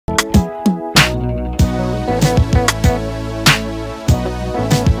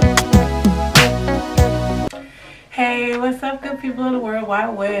what's up, good people of the World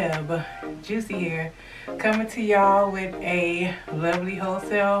Wide Web? Juicy here, coming to y'all with a Lovely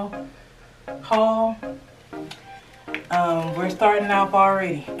Wholesale haul. We're starting off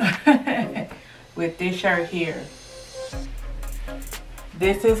already with this shirt here.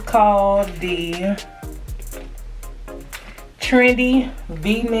 This is called the Trendy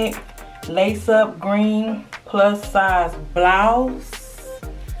V-neck lace-up green plus size blouse.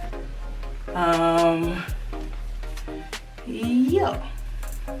 Yeah.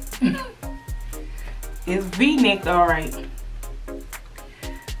 It's V-necked alright.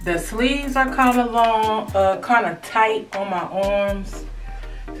 The sleeves are kind of long, kind of tight on my arms.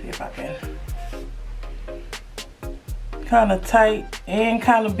 See if I can. Kind of tight and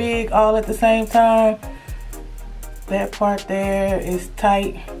kind of big all at the same time. That part there is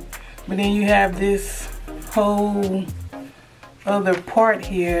tight, but then you have this whole other part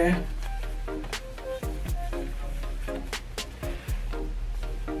here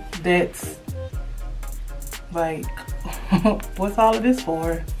that's like, what's all of this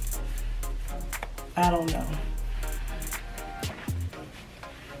for? I don't know.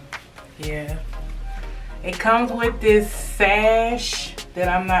 Yeah, it comes with this sash that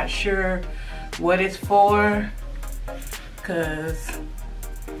I'm not sure what it's for, because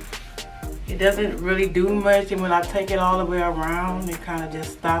it doesn't really do much, and when I take it all the way around, it kind of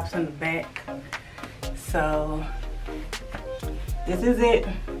just stops in the back. So this is it.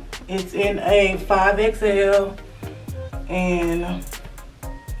 It's in a 5XL, and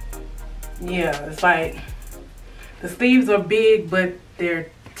yeah, it's like the sleeves are big, but they're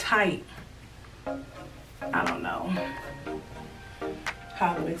tight. I don't know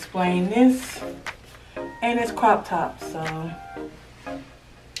how to explain this. And it's crop top, so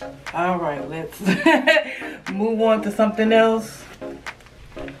all right, let's move on to something else.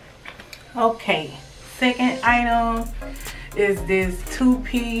 Okay, second item is this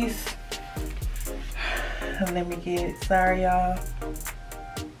two-piece. Let me get it. Sorry, y'all.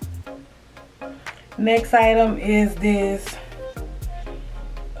 Next item is this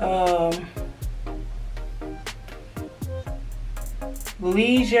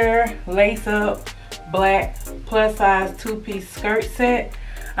leisure lace-up black plus size two-piece skirt set.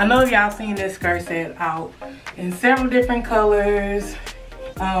 I know y'all seen this skirt set out in several different colors.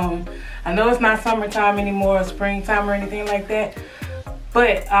 I know it's not summertime anymore, or springtime or anything like that,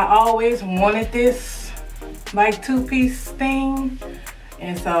 but I always wanted this like two-piece thing,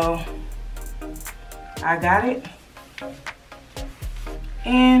 and so I got it,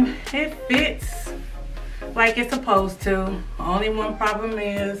 and it fits like it's supposed to. Only one problem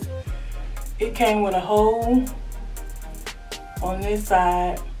is it came with a hole on this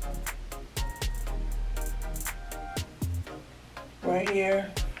side right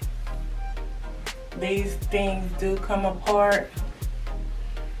here. These things do come apart.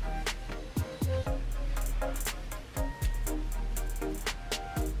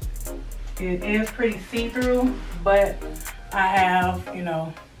 It is pretty see-through, but I have, you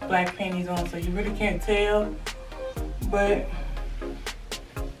know, black panties on, so you really can't tell. But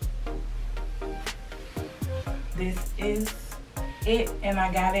this is it, and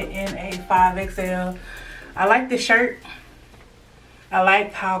I got it in a 5XL. I like the shirt. I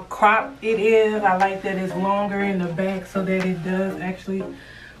like how cropped it is. I like that it's longer in the back so that it does actually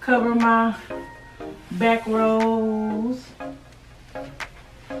cover my back rolls.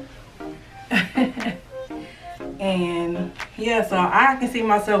 And yeah, so I can see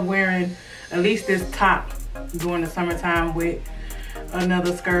myself wearing at least this top during the summertime with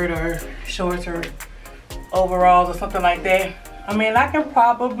another skirt or shorts or overalls or something like that. I mean, I can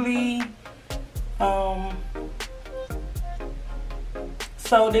probably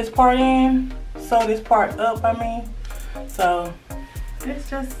sew this part in, sew this part up, I mean. So it's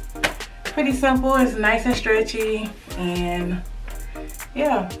just pretty simple. It's nice and stretchy, and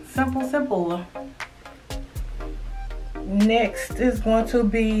yeah, simple. Next is going to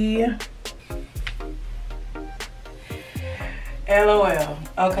be LOL.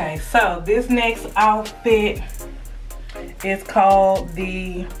 Okay, so this next outfit is called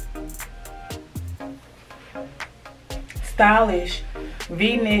the stylish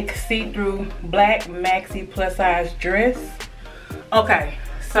V-neck see-through black maxi plus size dress. Okay,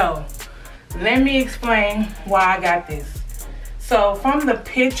 so let me explain why I got this. So from the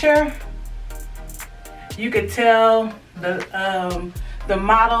picture, you could tell the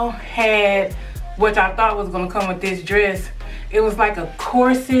model had, which I thought was gonna come with this dress, it was like a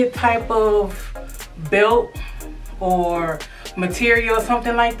corset type of belt or material or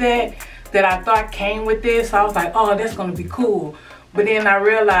something like that I thought came with this. So I was like, oh, that's gonna be cool. But then I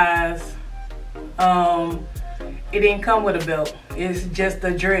realized it didn't come with a belt. It's just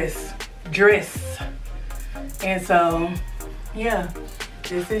a dress. And so, yeah,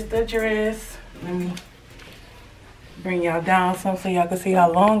 this is the dress. Let me bring y'all down some so y'all can see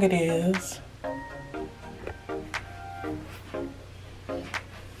how long it is.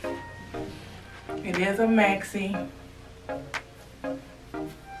 It is a maxi.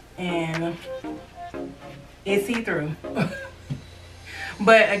 And it's see-through.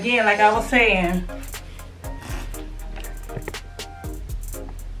 But again, like I was saying,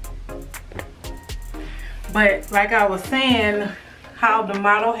 how the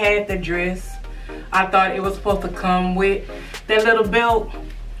model had the dress, I thought it was supposed to come with that little belt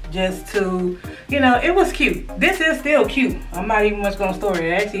just to, you know, it was cute. This is still cute. I'm not even much gonna store it.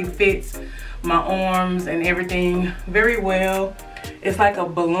 It actually fits my arms and everything very well. It's like a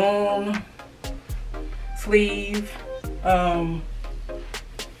balloon sleeve. And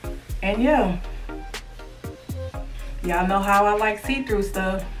yeah, y'all know how I like see-through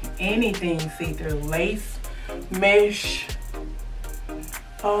stuff. Anything see-through, lace, mesh,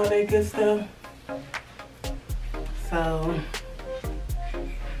 all that good stuff. So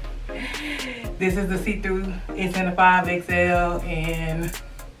this is the see-through. It's in a 5XL and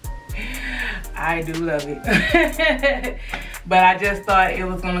I do love it. But I just thought it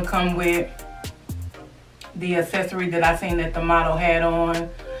was gonna come with the accessory that I seen that the model had on,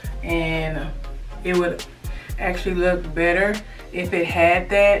 and it would actually look better if it had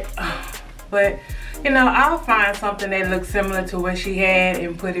that. But you know, I'll find something that looks similar to what she had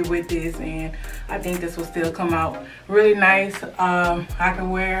and put it with this, and I think this will still come out really nice. I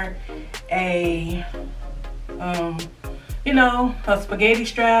can wear a you know, a spaghetti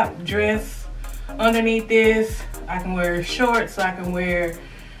strap dress underneath this. I can wear shorts, I can wear,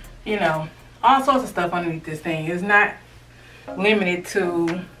 you know, all sorts of stuff underneath this thing. It's not limited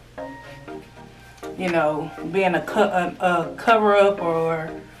to, you know, being a cover up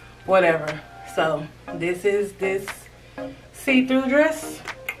or whatever. So this is this see-through dress.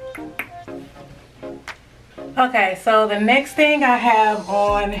 Okay, so the next thing I have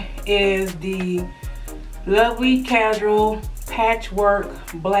on is the Lovely Casual Patchwork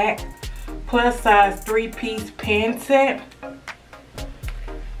Black Plus Size 3-piece pants set.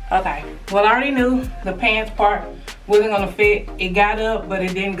 Okay, well, I already knew the pants part wasn't gonna fit. It got up, but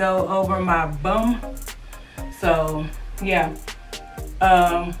it didn't go over my bum. So yeah,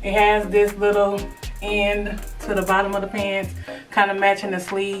 it has this little end to the bottom of the pants, kind of matching the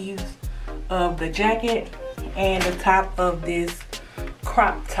sleeves of the jacket and the top of this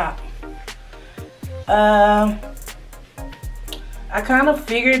crop top. I kind of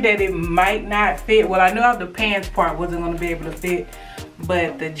figured that it might not fit. Well, I knew the pants part wasn't going to be able to fit,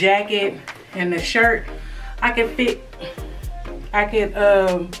 but the jacket and the shirt I could fit. I could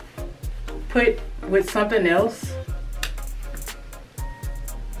put with something else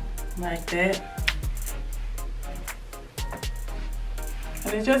like that.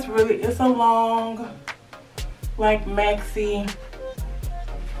 And it's just really, it's a long, like, maxi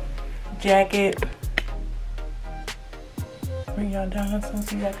jacket. Bring y'all down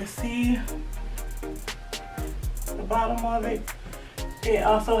so y'all can see the bottom of it. It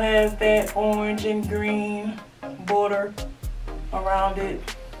also has that orange and green border around it.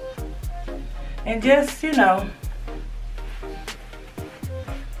 And just, you know,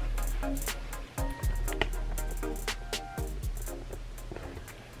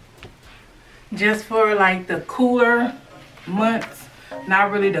 just for like the cooler months,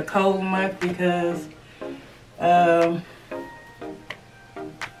 not really the cold month, because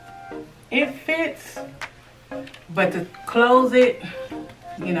it fits, but to close it,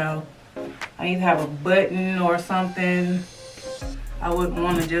 you know, I need to have a button or something. I wouldn't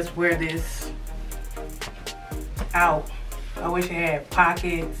want to just wear this out. I wish it had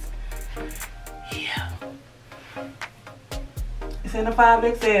pockets. Yeah, it's in a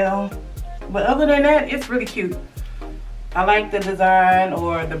 5XL, but other than that, it's really cute. I like the design,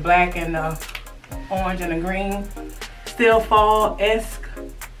 or the black and the orange and the green, still fall-esque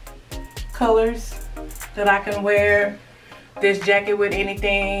colors that I can wear this jacket with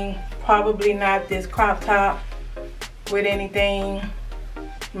anything. Probably not this crop top with anything.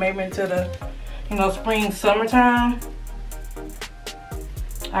 Maybe into the, you know, spring, summertime.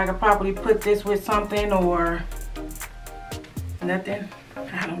 I could probably put this with something or nothing.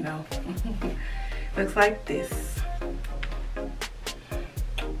 I don't know. Looks like this.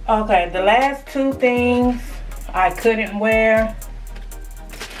 Okay, the last two things I couldn't wear,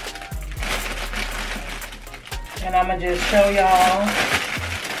 and I'm gonna just show y'all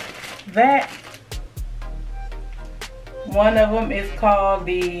that. One of them is called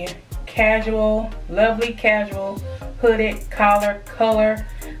the lovely casual hooded collar color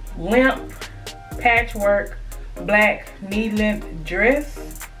limp patchwork black knee-length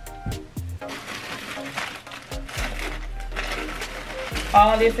dress.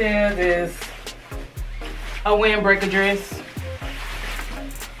 All this is a windbreaker dress,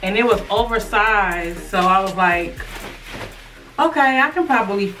 and it was oversized, so I was like, okay, I can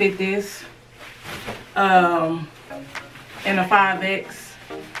probably fit this in a 5X.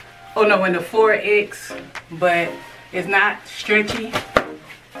 Oh no, in the 4X, but it's not stretchy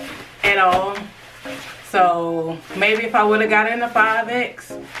at all. So maybe if I would have got it in the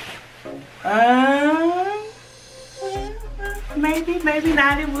 5X, maybe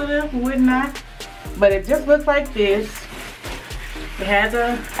not, it would not. But it just looks like this. It has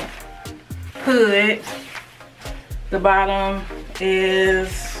a hood. The bottom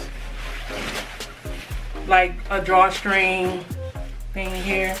is like a drawstring thing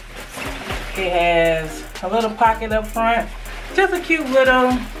here. It has a little pocket up front. Just a cute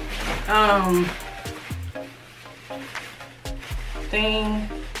little thing.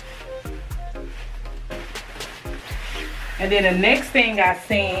 And then the next thing I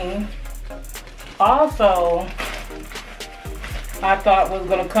seen also I thought was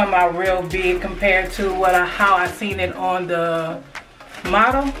gonna come out real big compared to how I seen it on the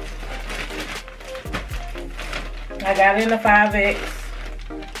model. I got it in the 5X,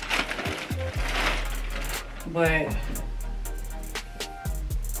 but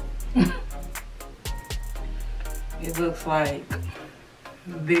it looks like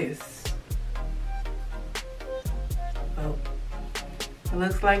this. Oh, it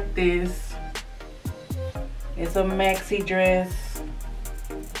looks like this. It's a maxi dress,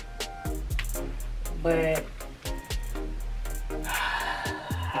 but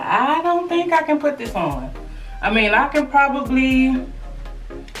I don't think I can put this on. I mean, I can probably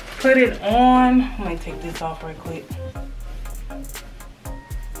put it on. Let me take this off right quick.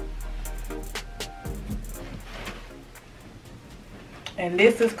 And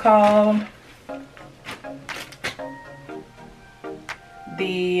this is called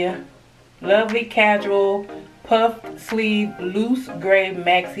the Lovely Casual Puffed Sleeve Loose Gray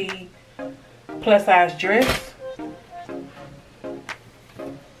Maxi Plus Size Dress.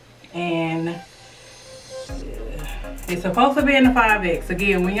 And it's supposed to be in the 5X.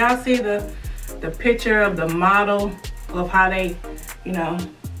 Again, when y'all see the picture of the model of how they, you know,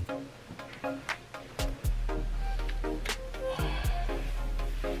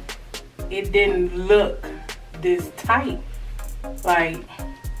 it didn't look this tight. Like,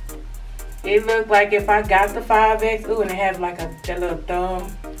 it looked like if I got the 5X, ooh, and it has like that little thumb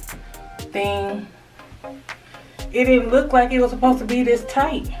thing. It didn't look like it was supposed to be this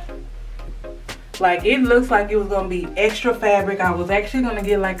tight. Like, it looks like it was gonna be extra fabric. I was actually gonna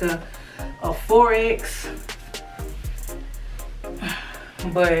get like a 4X,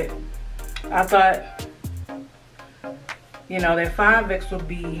 but I thought, you know, that 5X would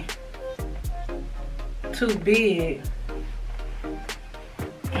be too big.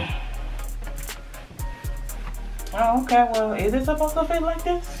 Oh, okay, well, is it supposed to fit like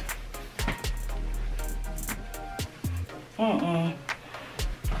this?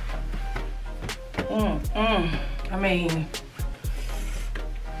 I mean,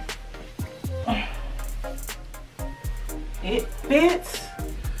 it fits,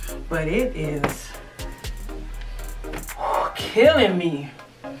 but it is killing me.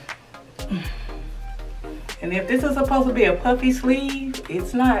 And if this is supposed to be a puffy sleeve,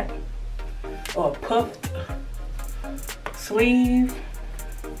 it's not. Or a puffed sleeve.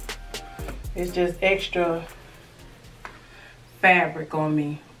 It's just extra fabric on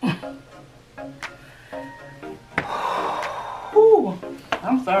me. Whew,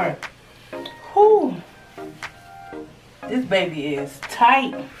 I'm sorry. Whew. This baby is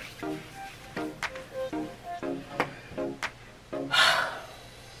tight.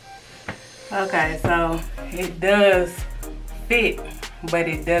 Okay, so it does fit, but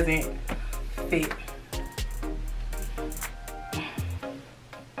it doesn't fit.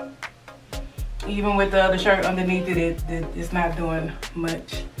 Even with the other shirt underneath it, it's not doing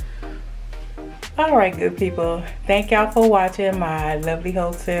much. All right, good people. Thank y'all for watching my Lovely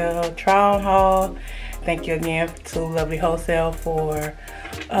Wholesale try on haul. Thank you again to Lovely Wholesale for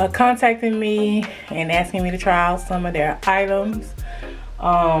contacting me and asking me to try out some of their items.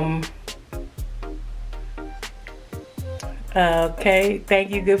 Okay,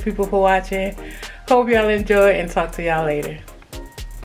 thank you good people for watching. Hope y'all enjoy and talk to y'all later.